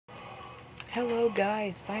Hello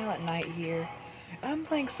guys, Silent Night here. I'm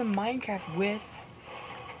playing some Minecraft with,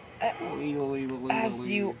 as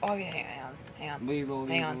you, oh yeah, hang on.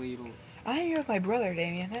 I'm here with my brother,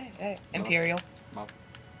 Damien. Hey, Imperial.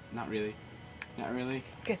 Not really. Not really.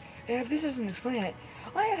 Okay, and if this doesn't explain it,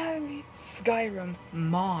 I am having the Skyrim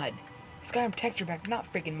mod. Skyrim texture pack,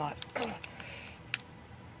 not freaking mod.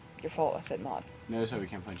 Your fault, I said mod. Notice how we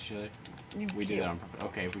can't punch each other? We did that on purpose.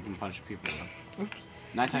 Okay, we can punch people though. Oops.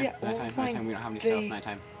 Nighttime, Yeah, nighttime, we don't have any stuff,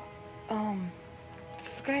 nighttime.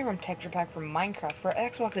 Skyrim texture pack for Minecraft for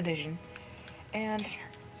Xbox Edition. And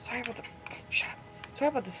sorry about the sorry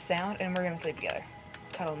about the sound, and we're gonna sleep together.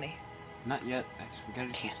 Cuddle me. Not yet. Actually, we gotta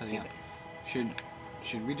do some setting up.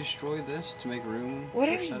 Should we destroy this to make room? What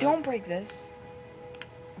if you don't break this?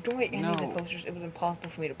 Don't break any of the No. posters. It was impossible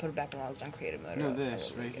for me to put it back when I was on creative mode. No,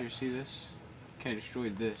 this right here. See this? Can I destroy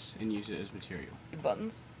this and use it as material? The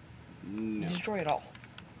buttons? No. Destroy it all.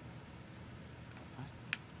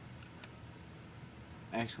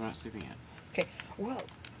 Actually, we're not sleeping yet. Okay. Well.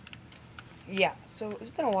 Yeah. So it's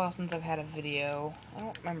been a while since I've had a video. I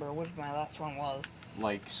don't remember which my last one was.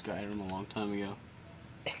 Like Skyrim a long time ago.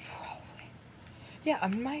 Probably. Yeah.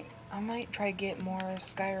 I might try to get more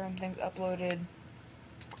Skyrim things uploaded.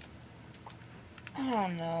 I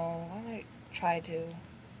don't know. I might try to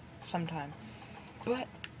sometime. But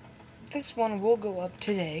this one will go up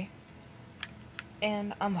today.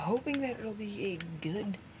 And I'm hoping that it'll be a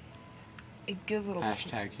good little...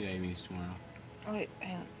 Hashtag today means tomorrow. Oh wait,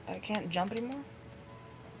 hang on. I can't jump anymore?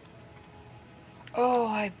 Oh,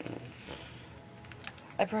 I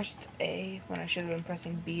pressed A when I should have been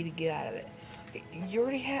pressing B to get out of it. Okay, you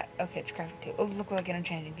already had... Okay, it's crafting table. Oh, it looks like an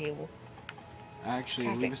enchanting table. Actually,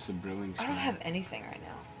 Crafting. leave us the brewing stone. I don't have anything right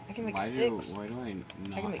now. I can make Why sticks. do I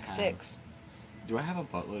not I can make have... sticks. Do I have a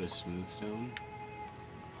buttload of smooth stone?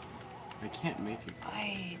 I can't make it.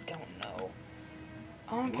 I don't know.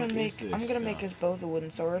 I'm What gonna is this make stuff? us both a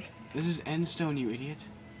wooden sword. This is endstone, you idiot.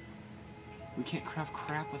 We can't craft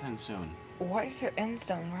crap with endstone. Why is there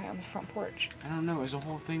endstone right on the front porch? I don't know. Is the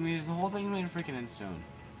whole thing made? Is the whole thing made of freaking endstone?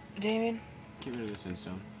 Damien, Get rid of this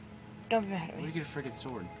endstone. don't be mad at Where me. do you get a freaking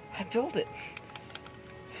sword? I built it.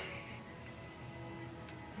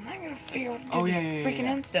 I'm not gonna figure out what to do Oh, with yeah, the yeah, freaking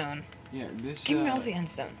yeah. endstone. Yeah, this. Give me all the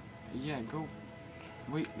endstone. Yeah, go.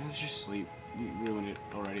 Wait, let's just sleep. You ruined it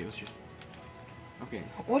already. Let's just. Okay.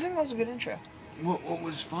 Well, I think that was a good intro. What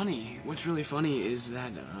was funny? What's really funny is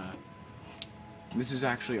that this is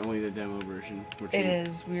actually only the demo version. It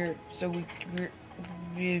is weird. So we're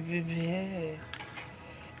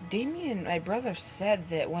Damien, my brother, said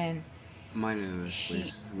that when Mine into this,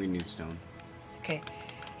 please. We need stone. okay,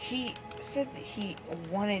 he said that he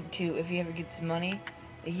wanted to, if he ever gets money,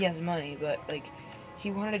 he has money, but like he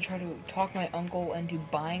wanted to try to talk my uncle into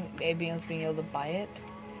buying, maybe us being able to buy it,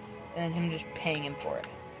 and then him just paying him for it.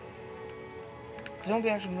 Because we won't be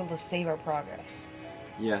actually able to save our progress.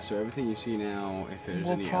 Yeah, so everything you see now, if there's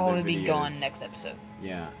Will any probably other be videos, gone next episode.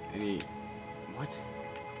 Yeah, any... What?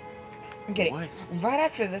 I'm kidding. What? Right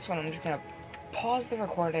after this one, I'm just gonna pause the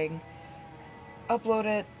recording, upload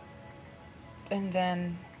it, and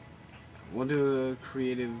then... We'll do a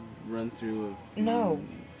creative run-through of No.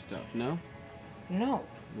 stuff. No? No.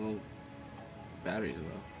 Well, batteries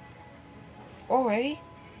though. Already?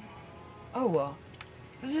 Oh well.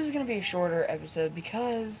 This is gonna be a shorter episode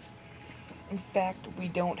because, in fact, we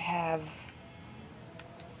don't have...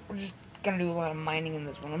 We're just gonna do a lot of mining in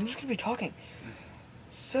this one. I'm just gonna be talking.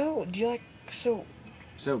 So, do you like... So,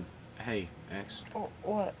 hey, X. oh,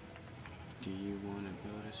 what? Do you want to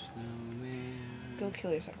build a snowman? Go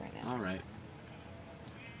kill yourself right now. Alright.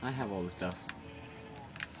 I have all the stuff.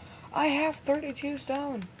 I have 32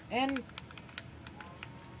 stone, and...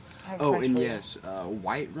 I have a Oh, price and for you. yes,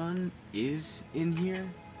 Whiterun is in here.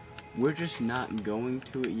 We're just not going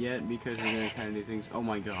to it yet because we're gonna kind of do things. Oh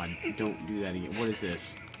my god, don't do that again. What is this?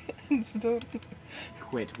 Stone.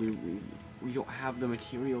 Quit. We don't have the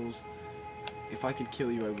materials. If I could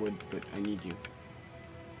kill you, I would, but I need you.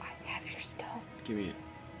 I have your stone. Give me it.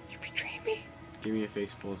 You betrayed me? Give me a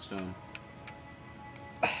face full of stone.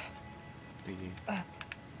 Thank you.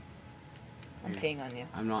 I'm peeing on you.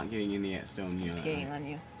 I'm not getting any at stone, you know that. Peeing Right? on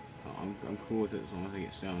you. I'm cool with it as long as I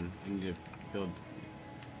get stone. I need to build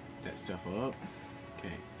that stuff up.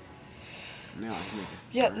 Okay. Now I can make a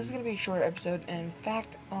Yeah, farm. this is gonna be a short episode, and in fact,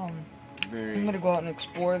 I'm Very. gonna go out and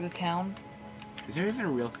explore the town. Is there even a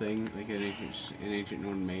real thing like an ancient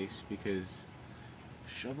known mace? Because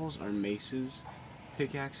shovels are maces,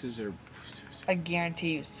 pickaxes are. I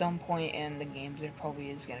guarantee you, some point in the games, there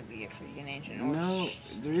probably is gonna be a freaking ancient No,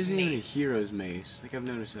 there isn't even a mace. hero's mace. Like I've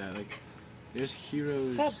noticed that. Like there's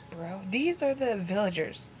heroes. Sup, bro? These are the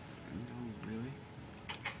villagers. No,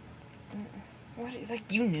 What?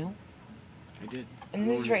 Like, you knew? I did. And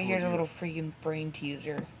Who this right here is a told little you? freaking brain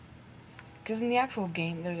teaser. Because in the actual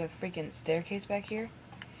game, there's a freaking staircase back here.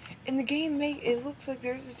 In the game, it looks like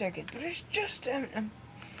there's a staircase, but it's just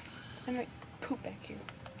like poop back here.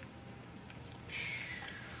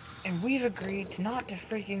 And we've agreed to not to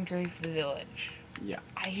freaking grief the village. Yeah.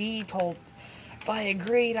 By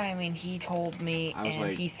agreed, I mean he told me, I was and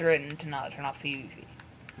like- he threatened to not turn off PvP.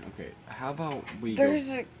 Okay. How about we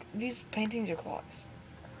These paintings are clocks.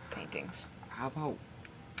 Paintings. How about?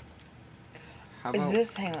 Is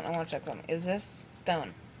this, hang on, I want to check something. Is this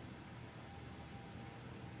stone?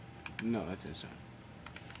 No, that's it.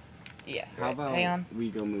 Yeah. How Right. about Hang on. we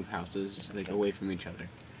go move houses like away from each other,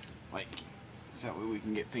 like so that way we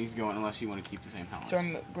can get things going. Unless you want to keep the same house. So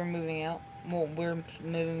we're moving out. Well, we're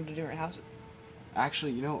moving to different houses.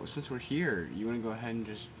 Actually, you know, since we're here, you want to go ahead and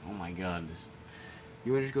just. Oh my God, this.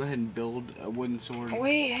 You want to just go ahead and build a wooden sword?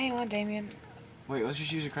 Wait, hang on, Damien. Wait, let's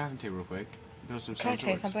just use a crafting table real quick. Build some Can I stone tell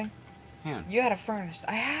you swords. something? Hang on. You had a furnace.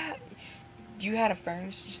 You had a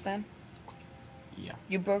furnace just then? Yeah.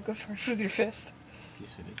 You broke a furnace with your fist?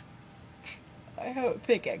 Yes, I did. I have a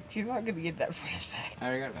pickaxe. You're not gonna get that furnace back. I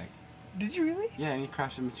already got it back. Did you really? Yeah, any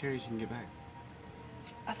crafting materials you can get back.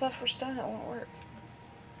 I thought for stone it won't work.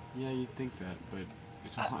 Yeah, you'd think that, but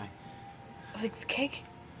it's a lie. Like the cake?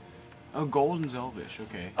 Oh, golden's elvish.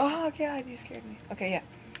 Okay. Oh god, you scared me. Okay, yeah.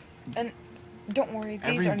 And don't worry,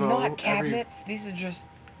 these Every are bow, not every- cabinets. These are just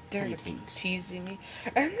they're Paintings. teasing me.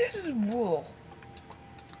 And this is wool.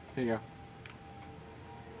 Here you go.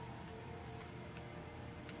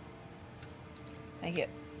 Thank you.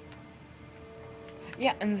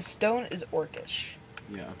 Yeah, and the stone is orcish.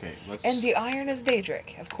 Yeah. Okay. Let's. And the iron is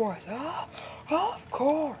Daedric, of course. Oh, of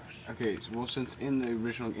course. Okay. Well, since in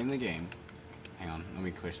the game. Hang on. Let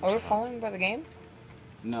me clear some Are we stuff up. following by the game?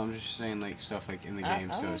 No, I'm just saying like stuff like in the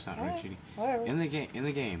game, so it's not really alright, cheating. Whatever. In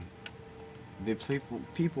the game, the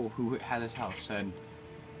people who had this house said,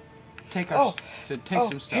 take some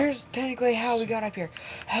stuff. Here's technically how we got up here.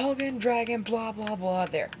 Helgen, dragon, blah blah blah.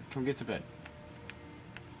 There. Come get to bed.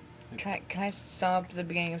 Can I sum up to the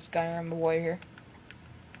beginning of Skyrim, the warrior here?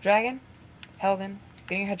 Dragon, Helgen,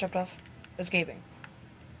 getting your head chopped off, escaping,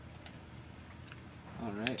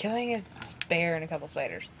 All right. killing a bear and a couple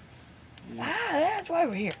spiders. Yeah. Ah, that's why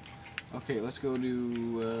we're here. Okay, let's go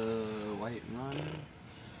to White Run.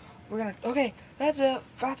 We're gonna. Okay, that's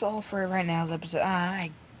all for right now's episode. I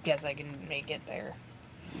guess I can make it there.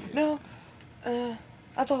 Yeah. No,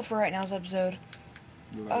 that's all for right now's episode.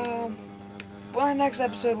 Our next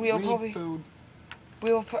episode We we'll need probably food.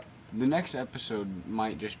 we will put. The next episode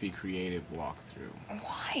might just be creative walkthrough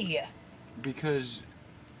Why? because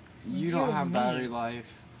you You're don't have battery mean. life,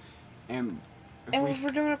 and And if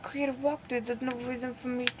we're doing a creative walkthrough, there's no reason for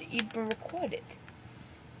me to even record it.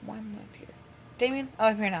 Why am I up here? Damien? Oh,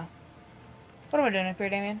 I'm here now. What am I doing up here,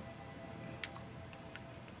 Damien?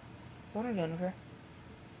 What am I doing up here?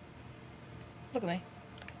 Look at me.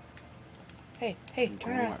 Hey,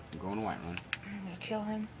 turn around. I'm going to White Run. I'm gonna kill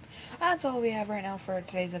him. That's all we have right now for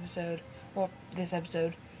today's episode. Well, this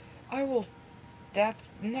episode.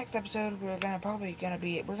 Next episode we're gonna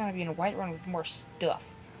be in a White Run with more stuff.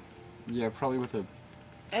 Yeah, probably with a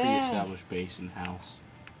And pre-established base and house.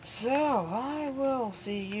 so I will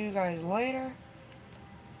see you guys later.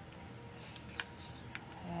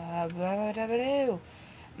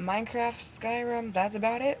 Minecraft, Skyrim, that's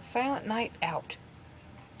about it. Silent Night out.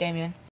 Damien.